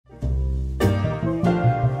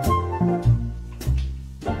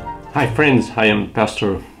Hi friends, I am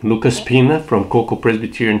Pastor Lucas Pina from Coco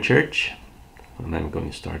Presbyterian Church, and I'm going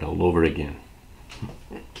to start all over again.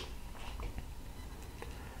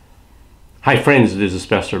 Hi friends, this is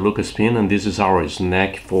Pastor Lucas Pina, and this is our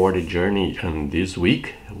snack for the journey. And this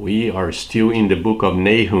week we are still in the book of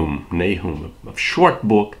Nahum. Nahum, a short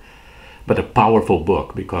book, but a powerful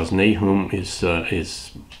book, because Nahum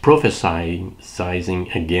is prophesying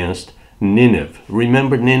against Nineveh.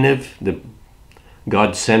 Remember Nineveh?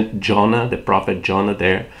 God sent Jonah, the prophet Jonah,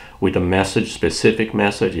 there with a message, specific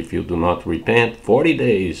message. If you do not repent, 40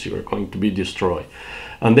 days you are going to be destroyed.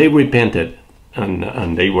 And they repented,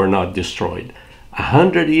 and they were not destroyed.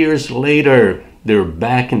 100 years later, they're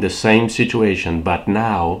back in the same situation, but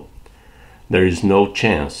now there is no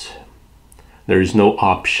chance. There is no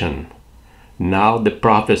option. Now the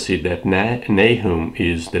prophecy that Nahum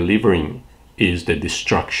is delivering is the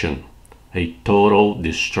destruction, a total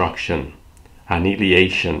destruction.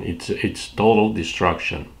 Annihilation. It's total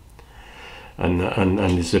destruction, and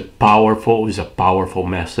it's a powerful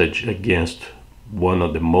message against one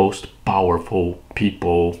of the most powerful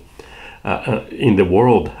people in the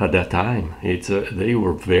world at that time. They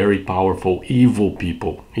were very powerful, evil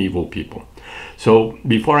people. So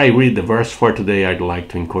before I read the verse for today, I'd like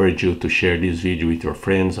to encourage you to share this video with your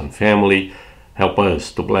friends and family. Help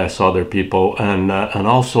us to bless other people, and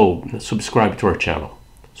also subscribe to our channel.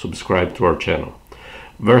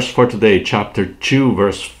 Verse for today, chapter 2,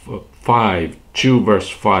 verse 5. 2 verse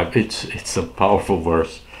 5. It's a powerful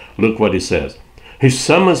verse. Look what it says. He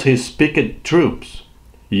summons his picket troops,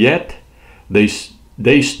 yet they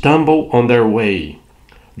stumble on their way.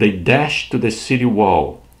 They dash to the city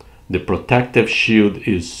wall. The protective shield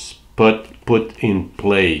is put in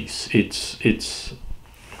place. It's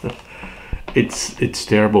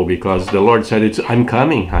terrible, because the Lord said, I'm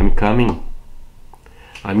coming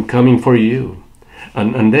for you.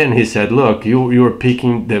 And then he said, look, you're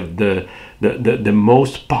picking the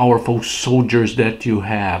most powerful soldiers that you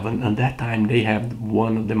have. And that time they have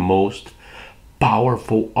one of the most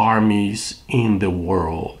powerful armies in the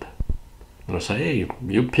world. And I say, hey,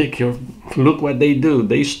 you pick look what they do.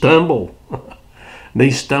 They stumble.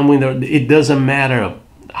 They stumble. It doesn't matter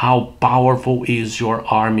how powerful is your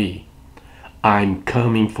army. I'm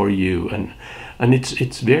coming for you. And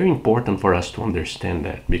it's very important for us to understand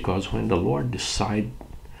that, because when the Lord decides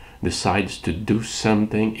to do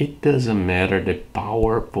something, it doesn't matter the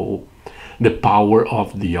power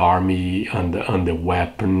of the army and the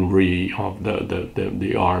weaponry of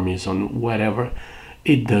the armies and whatever.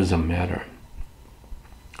 It doesn't matter.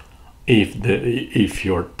 If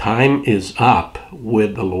your time is up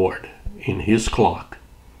with the Lord in His clock,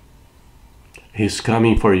 He's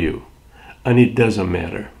coming for you, and it doesn't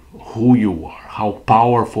matter who you are, how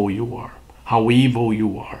powerful you are, how evil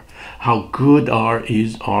you are, how good are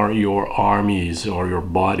your armies or your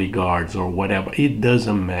bodyguards or whatever. It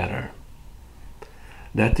doesn't matter.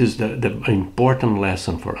 That is the important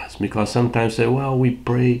lesson for us, because sometimes say, well, we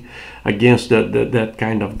pray against that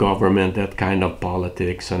kind of government, that kind of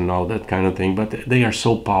politics and all that kind of thing, but they are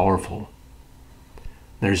so powerful.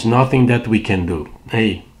 There's nothing that we can do.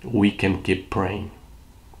 Hey, we can keep praying.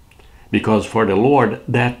 Because for the Lord,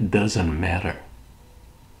 that doesn't matter.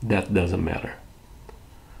 That doesn't matter.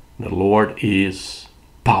 The Lord is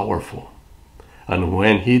powerful. And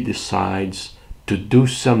when He decides to do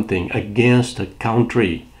something against a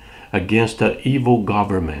country, against an evil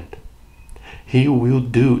government, He will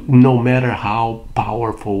do, no matter how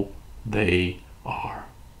powerful they are.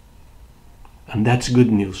 And that's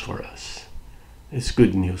good news for us. It's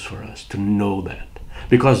good news for us to know that.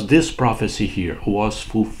 Because this prophecy here was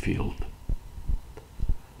fulfilled.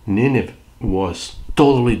 Nineveh was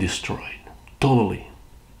totally destroyed. Totally.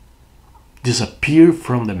 Disappeared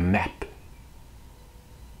from the map.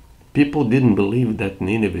 People didn't believe that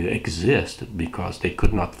Nineveh existed because they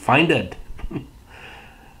could not find it.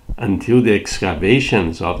 Until the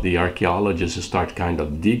excavations of the archaeologists start kind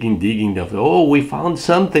of digging. Oh, we found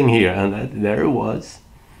something here. And there it was.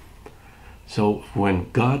 So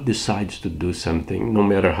when God decides to do something, no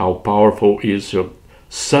matter how powerful Israel,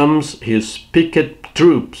 summons his picket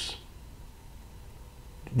troops,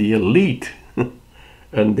 the elite,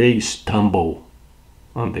 and they stumble.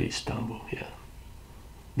 Yeah.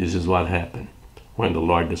 This is what happened when the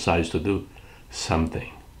Lord decides to do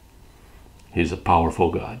something. He's a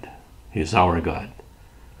powerful God. He's our God.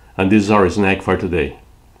 And this is our snack for today.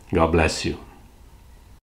 God bless you.